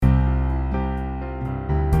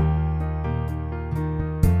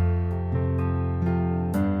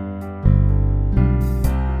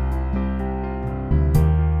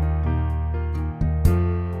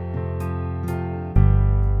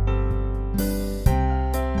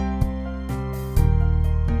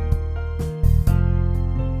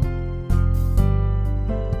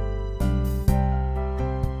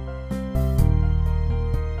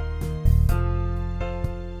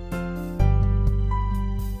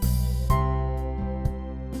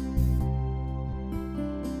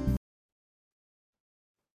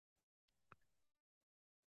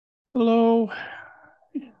Hello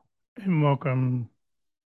and welcome.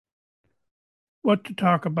 What to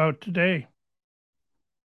talk about today?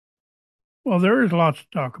 Well, there is lots to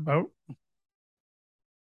talk about.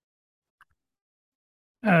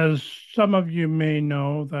 As some of you may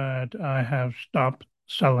know, that I have stopped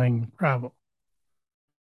selling travel.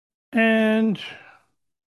 And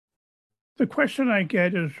the question I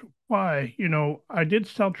get is why? I did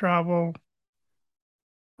sell travel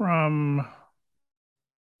from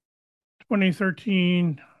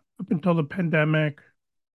 2013 up until the pandemic,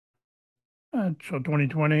 so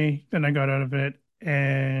 2020. Then I got out of it.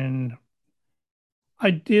 And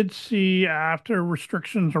I did see after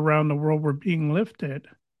restrictions around the world were being lifted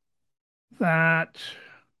that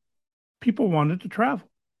people wanted to travel.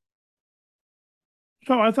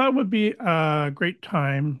 So I thought it would be a great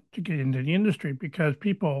time to get into the industry because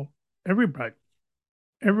everybody,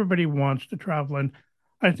 everybody wants to travel. And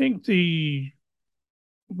I think the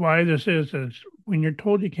why this is when you're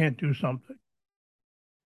told you can't do something,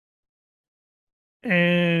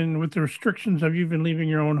 and with the restrictions of even leaving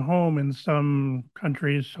your own home in some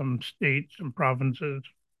countries, some states, some provinces,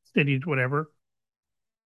 cities, whatever,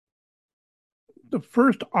 the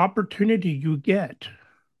first opportunity you get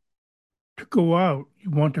to go out,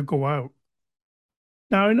 you want to go out.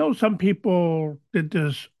 Now, I know some people did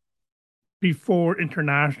this before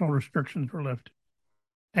international restrictions were lifted.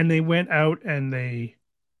 And they went out and they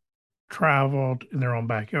traveled in their own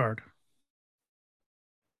backyard.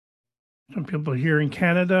 Some people here in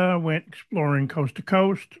Canada went exploring coast to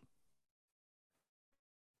coast.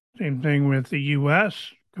 Same thing with the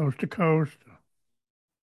US, coast to coast.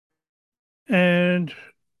 And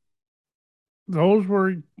those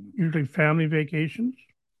were usually family vacations.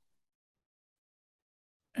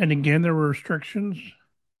 And again, there were restrictions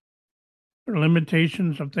or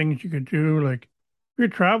limitations of things you could do. Like if you're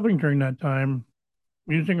traveling during that time,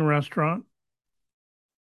 using a restaurant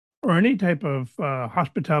or any type of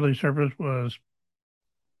hospitality service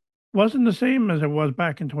wasn't the same as it was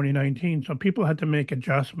back in 2019. So people had to make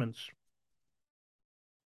adjustments.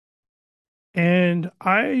 And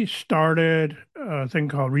I started a thing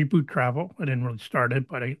called Reboot Travel. I didn't really start it,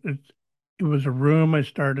 but it was a room I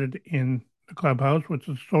started in the Clubhouse, which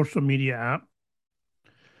is a social media app.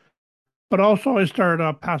 But also, I started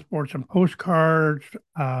up Passports and Postcards,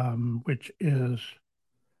 which is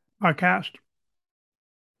podcast.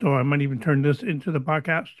 So I might even turn this into the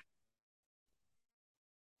podcast.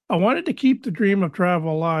 I wanted to keep the dream of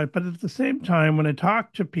travel alive, but at the same time, when I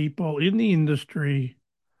talked to people in the industry,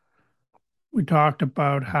 we talked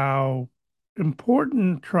about how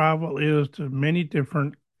important travel is to many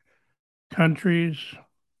different countries,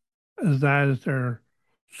 as that is their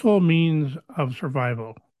sole means of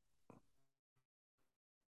survival.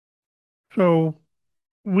 So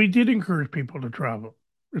we did encourage people to travel,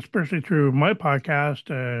 especially through my podcast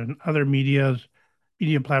and other media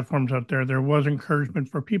platforms out there. There was encouragement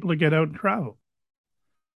for people to get out and travel.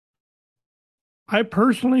 I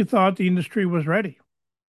personally thought the industry was ready.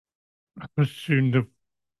 I was soon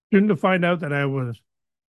to find out that I was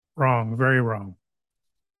wrong, very wrong.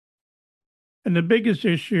 And the biggest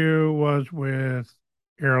issue was with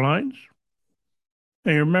airlines.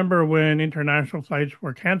 Now, you remember when international flights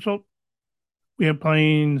were canceled? We had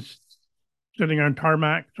planes sitting on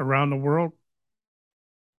tarmacs around the world,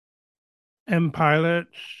 and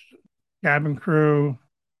pilots, cabin crew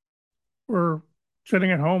were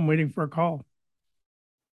sitting at home waiting for a call.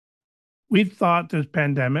 We thought this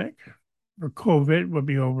pandemic or COVID would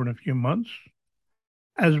be over in a few months.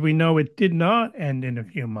 As we know, it did not end in a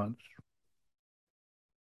few months.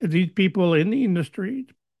 These people in the industry,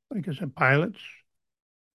 like I said, pilots,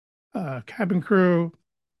 cabin crew,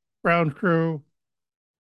 ground crew,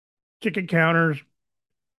 ticket counters,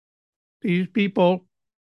 these people,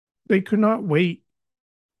 they could not wait.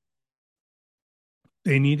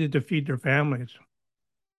 They needed to feed their families.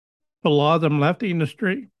 A lot of them left the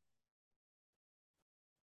industry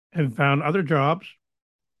and found other jobs.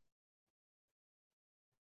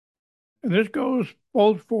 And this goes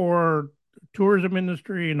both for tourism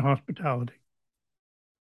industry and hospitality,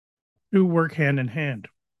 who work hand in hand.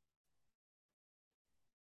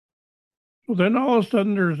 So then all of a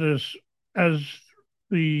sudden there's this, as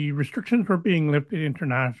the restrictions were being lifted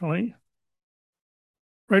internationally,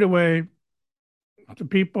 right away, the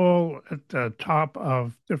people at the top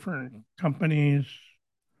of different companies,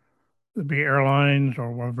 the be airlines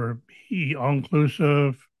or whatever, be all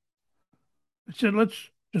inclusive, said, let's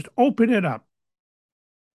just open it up.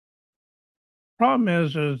 Problem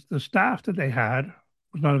is the staff that they had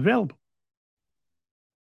was not available.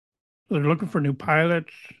 So they're looking for new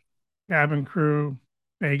pilots, cabin crew,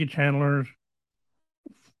 baggage handlers,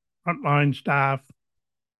 frontline staff.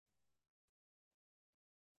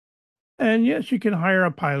 And yes, you can hire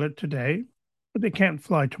a pilot today, but they can't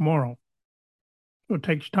fly tomorrow. So it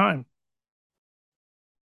takes time.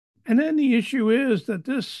 And then the issue is that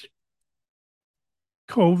this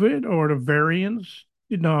COVID or the variants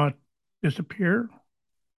did not disappear,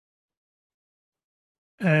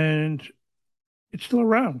 and it's still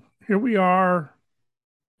around. Here we are.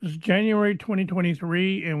 It's January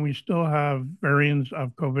 2023, and we still have variants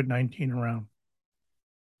of COVID-19 around.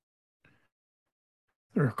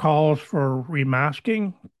 There are calls for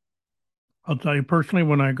remasking. I'll tell you personally,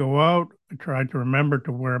 when I go out, I try to remember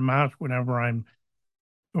to wear a mask whenever I'm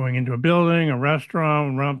going into a building, a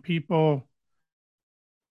restaurant, around people,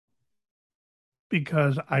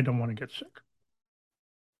 because I don't want to get sick.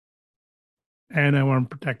 And I want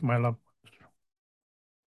to protect my loved ones.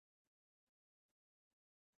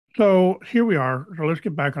 So here we are. So let's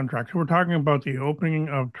get back on track. So we're talking about the opening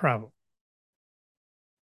of travel.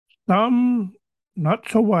 Some not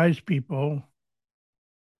so wise people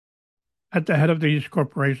at the head of these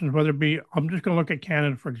corporations, whether it be, I'm just going to look at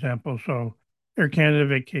Canada, for example. So Air Canada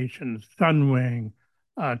Vacations, Sunwing,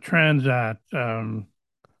 Transat,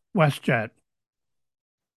 WestJet.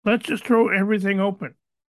 Let's just throw everything open.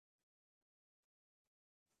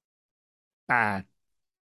 Bad,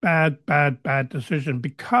 bad decision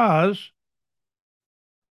because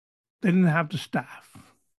they didn't have the staff.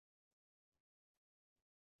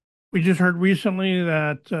 We just heard recently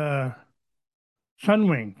that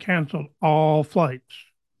Sunwing canceled all flights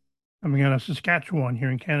coming out of Saskatchewan here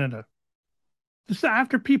in Canada. This is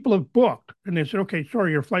after people have booked and they said, okay,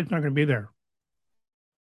 sorry, your flight's not going to be there.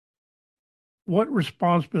 What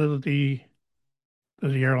responsibility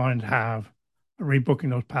does the airlines have rebooking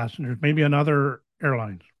those passengers? Maybe on other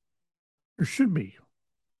airlines. There should be.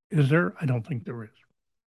 Is there? I don't think there is.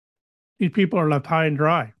 These people are left high and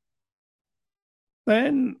dry.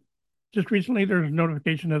 Then, just recently, there's a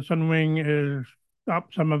notification that Sunwing has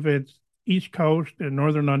stopped some of its East Coast and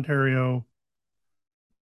Northern Ontario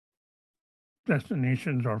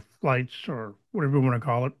destinations or flights or whatever you want to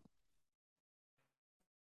call it.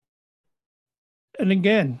 And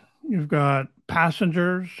again, you've got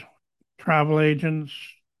passengers, travel agents,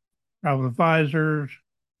 travel advisors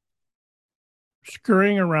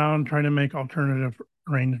scurrying around trying to make alternative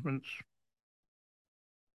arrangements.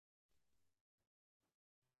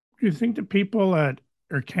 Do you think the people at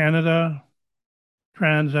Air Canada,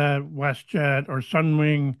 Transat, WestJet, or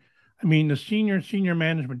Sunwing, I mean, the senior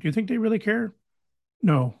management, do you think they really care?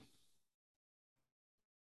 No.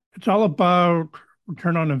 It's all about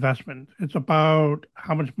return on investment. It's about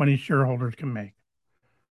how much money shareholders can make.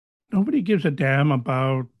 Nobody gives a damn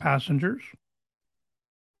about passengers.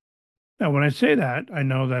 Now, when I say that, I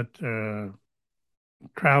know that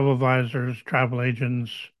travel advisors, travel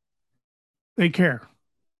agents, they care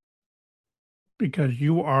because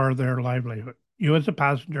you are their livelihood. You, as a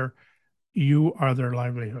passenger, you are their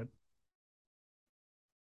livelihood.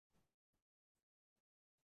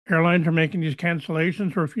 Airlines are making these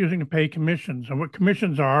cancellations, refusing to pay commissions. And what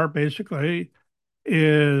commissions are basically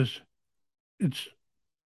is it's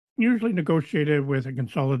usually negotiated with a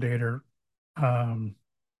consolidator, um,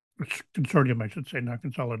 consortium, I should say, not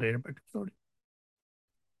consolidator, but consortium.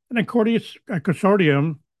 And a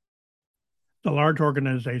consortium, the large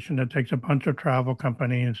organization that takes a bunch of travel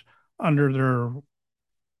companies under their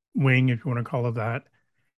wing, if you want to call it that.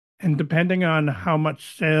 And depending on how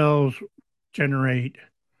much sales generate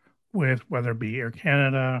with whether it be Air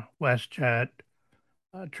Canada, WestJet,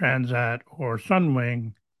 Transat, or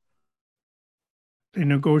Sunwing, they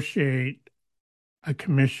negotiate a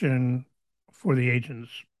commission for the agents.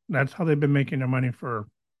 That's how they've been making their money for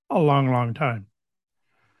a long time.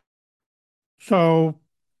 So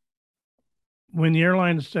when the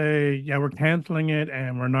airlines say, "Yeah, we're canceling it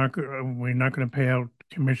and we're not going to pay out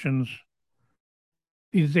commissions,"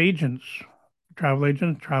 these agents, travel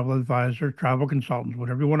advisors, travel consultants,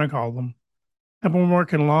 whatever you want to call them, have been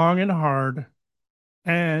working long and hard,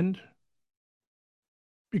 and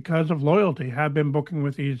because of loyalty, have been booking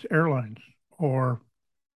with these airlines or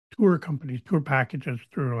tour companies, tour packages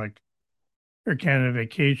through like Air Canada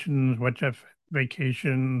Vacations, WestJet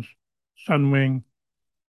Vacations, Sunwing.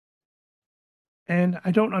 And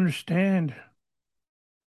I don't understand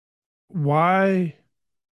why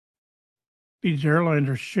these airlines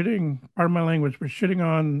are shitting, pardon my language, but shitting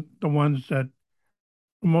on the ones that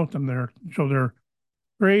promote them there. So they're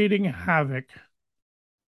creating havoc,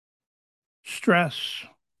 stress,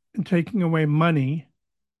 and taking away money,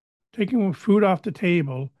 taking food off the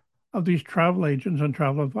table of these travel agents and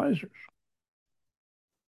travel advisors.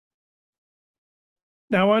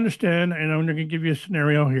 Now I understand, and I'm going to give you a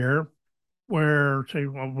scenario here where, say,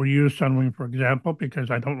 well, we'll use Sunwing for example,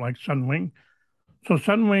 because I don't like Sunwing. So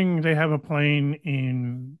Sunwing, they have a plane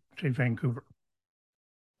in, say, Vancouver.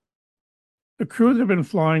 The crew that have been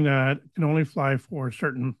flying that can only fly for a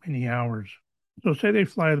certain many hours. So say they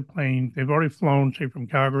fly the plane, they've already flown, say, from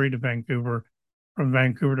Calgary to Vancouver. From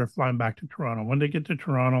Vancouver, they're flying back to Toronto. When they get to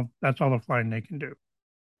Toronto, that's all the flying they can do.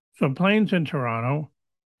 So planes in Toronto,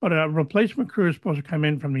 but a replacement crew is supposed to come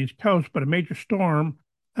in from the East Coast, but a major storm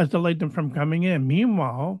has delayed them from coming in.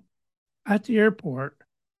 Meanwhile, at the airport,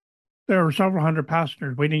 there are several hundred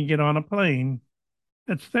passengers waiting to get on a plane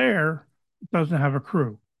that's there, doesn't have a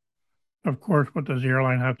crew. Of course, what does the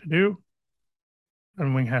airline have to do?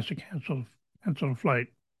 Sunwing has to cancel the flight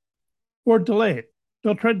or delay it.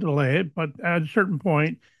 They'll try to delay it, but at a certain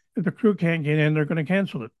point, if the crew can't get in, they're going to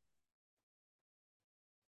cancel it.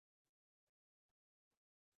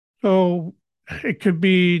 So it could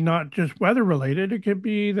be not just weather related. It could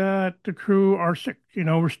be that the crew are sick.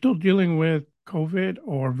 We're still dealing with COVID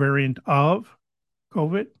or variant of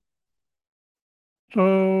COVID.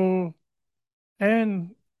 So,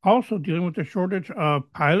 and also dealing with the shortage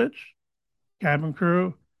of pilots, cabin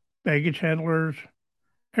crew, baggage handlers,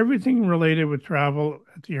 everything related with travel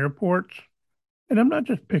at the airports. And I'm not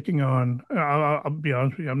just picking on, I'll be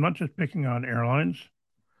honest with you, I'm not just picking on airlines,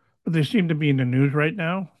 but they seem to be in the news right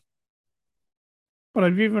now. But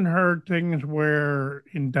I've even heard things where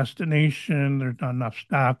in destination, there's not enough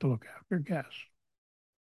staff to look after guests.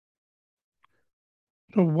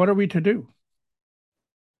 So what are we to do?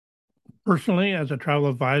 Personally, as a travel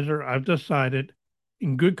advisor, I've decided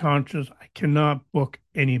in good conscience, I cannot book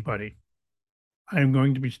anybody. I am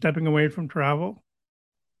going to be stepping away from travel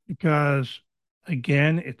because,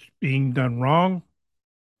 again, it's being done wrong.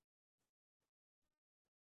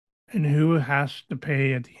 And who has to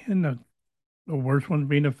pay at the end? The worst ones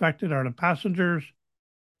being affected are the passengers,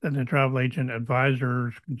 then the travel agent,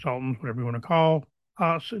 advisors, consultants, whatever you want to call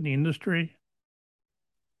us in the industry.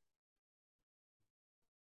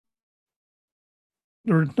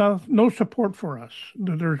 There's no support for us.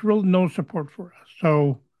 There's really no support for us.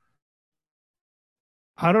 So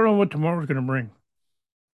I don't know what tomorrow's going to bring.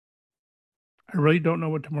 I really don't know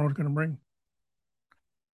what tomorrow's going to bring.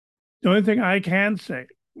 The only thing I can say,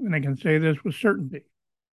 and I can say this with certainty,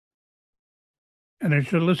 and I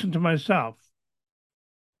should listen to myself,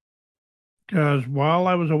 because while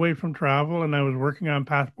I was away from travel and I was working on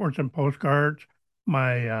passports and postcards,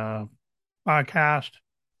 my podcast,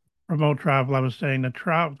 remote travel, I was saying the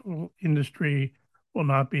travel industry will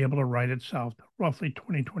not be able to right itself roughly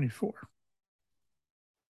 2024.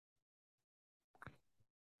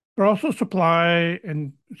 There are also supply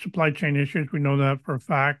chain issues. We know that for a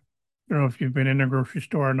fact. If you've been in a grocery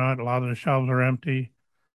store or not, a lot of the shelves are empty.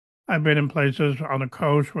 I've been in places on the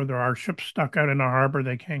coast where there are ships stuck out in the harbor.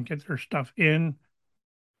 They can't get their stuff in.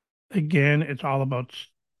 Again, it's all about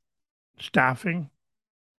staffing.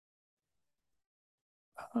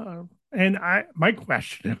 And my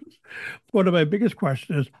question is, one of my biggest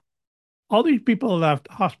questions is, all these people left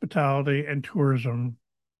hospitality and tourism.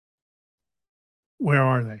 Where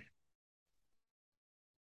are they?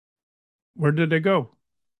 Where did they go?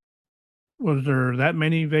 Was there that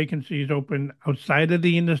many vacancies open outside of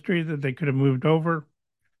the industry that they could have moved over?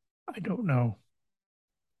 I don't know.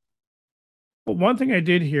 But one thing I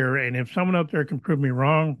did hear, and if someone out there can prove me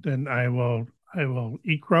wrong, then I will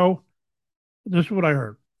eat crow. This is what I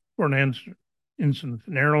heard. For an instance,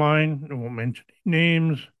 an airline, I won't mention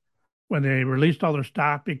names, when they released all their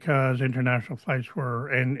staff because international flights were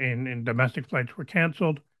and domestic flights were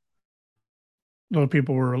canceled, those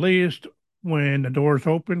people were released. When the doors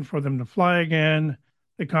opened for them to fly again,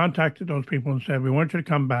 they contacted those people and said, "We want you to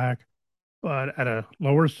come back, but at a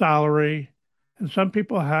lower salary." And some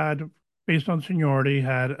people had, based on seniority,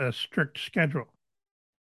 had a strict schedule.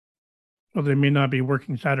 So they may not be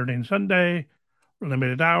working Saturday and Sunday or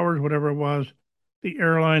limited hours, whatever it was. The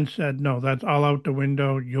airline said, no, that's all out the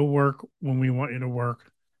window. You'll work when we want you to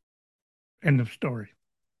work. End of story.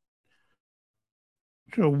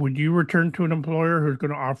 So would you return to an employer who's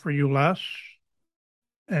going to offer you less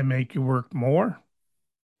and make you work more?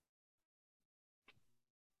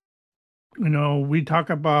 We talk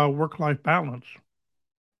about work-life balance.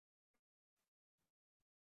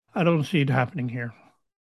 I don't see it happening here.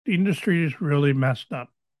 The industry is really messed up.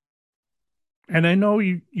 And I know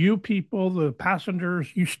you people, the passengers,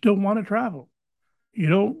 you still want to travel.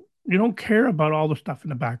 You don't care about all the stuff in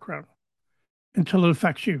the background until it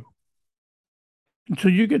affects you.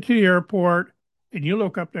 Until you get to the airport and you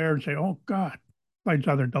look up there and say, "Oh God, flight's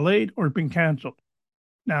either delayed or been canceled."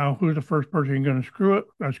 Now, who's the first person you're going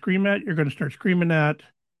to scream at? You're going to start screaming at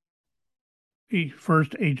the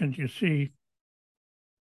first agent you see.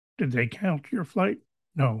 Did they count your flight?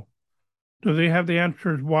 No. Do they have the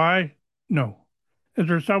answers why? No. Is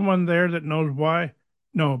there someone there that knows why?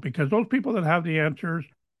 No, because those people that have the answers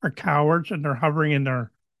are cowards and they're hovering in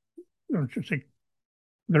their,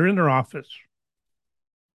 they're in their office.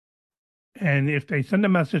 And if they send a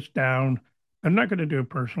message down, they're not going to do it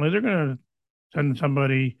personally. They're going to send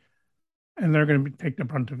somebody and they're going to take the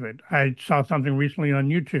brunt of it. I saw something recently on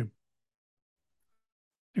YouTube.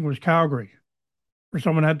 I think it was Calgary, where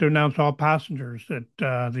someone had to announce all passengers that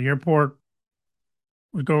the airport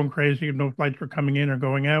was going crazy and no flights were coming in or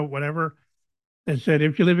going out, whatever. They said,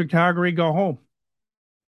 if you live in Calgary, go home.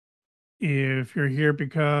 If you're here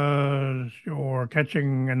because you're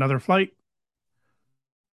catching another flight,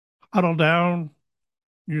 huddle down,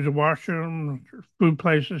 use the washroom, there's food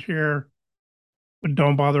places here, but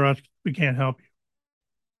don't bother us. We can't help you.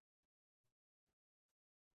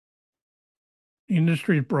 The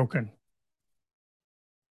industry is broken.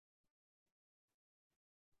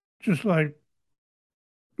 Just like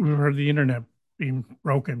we've heard the internet being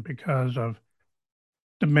broken because of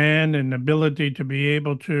demand and ability to be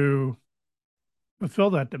able to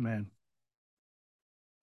fulfill that demand.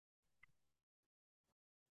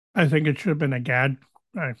 I think it should have been a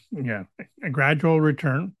gradual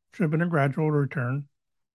return. Should have been a gradual return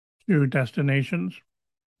to destinations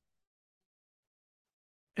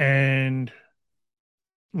and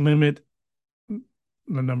limit the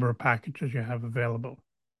number of packages you have available.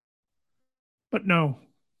 But no,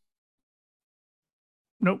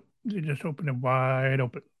 nope, they just open it wide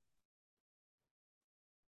open.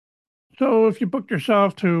 So if you booked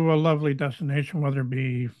yourself to a lovely destination, whether it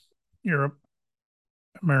be Europe,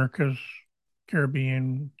 Americas,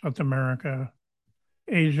 Caribbean, South America,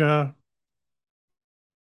 Asia,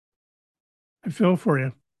 I feel for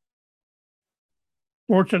you.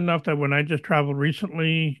 Fortunate enough that when I just traveled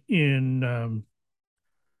recently in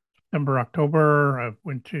September, October, I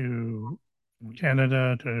went to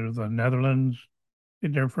Canada, to the Netherlands,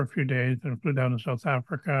 stayed there for a few days, and flew down to South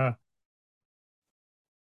Africa.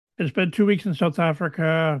 I spent 2 weeks in South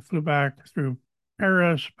Africa, flew back through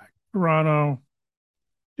Paris, back to Toronto,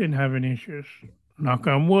 didn't have any issues. Knock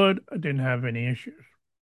on wood, I didn't have any issues.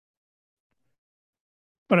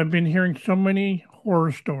 But I've been hearing so many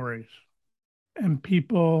horror stories and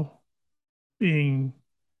people being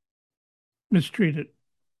mistreated,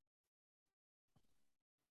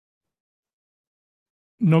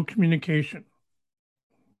 no communication.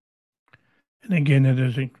 And again, it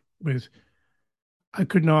isn't with, I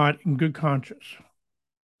could not, in good conscience,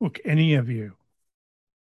 book any of you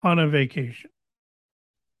on a vacation.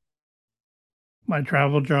 My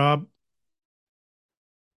travel job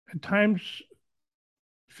at times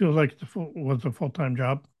feels like was a full time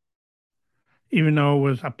job, even though it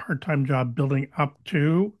was a part time job building up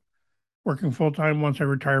to working full time once I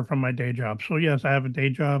retired from my day job. So, yes, I have a day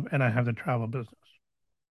job and I have the travel business.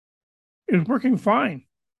 It was working fine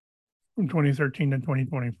from 2013 to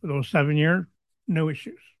 2020. For those 7 years, no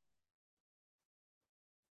issues.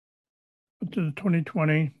 But to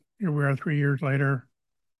 2020, here we are 3 years later,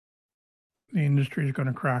 the industry is going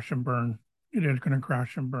to crash and burn. It is going to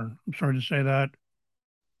crash and burn. I'm sorry to say that,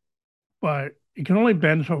 but it can only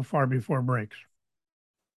bend so far before it breaks.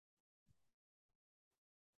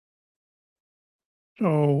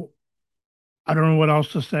 So I don't know what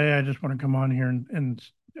else to say. I just want to come on here and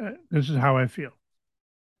this is how I feel.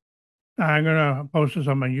 I'm going to post this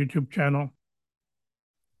on my YouTube channel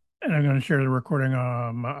and I'm going to share the recording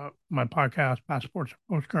on my podcast, Passports and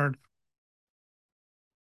Postcards.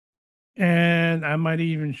 And I might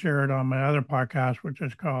even share it on my other podcast, which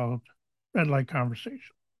is called Red Light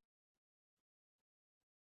Conversation.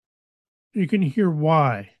 You can hear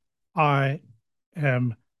why I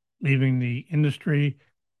am leaving the industry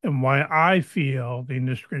and why I feel the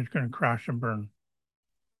industry is going to crash and burn.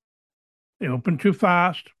 They open too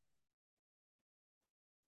fast.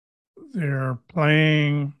 They're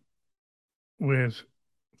playing with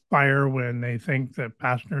fire when they think that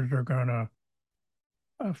passengers are going to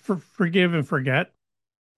forgive and forget.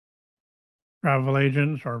 Travel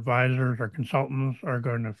agents or advisors or consultants are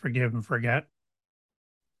going to forgive and forget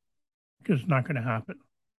because it's not going to happen.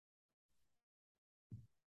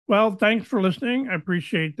 Well, thanks for listening. I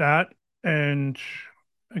appreciate that. And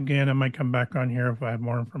again, I might come back on here if I have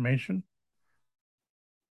more information.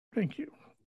 Thank you.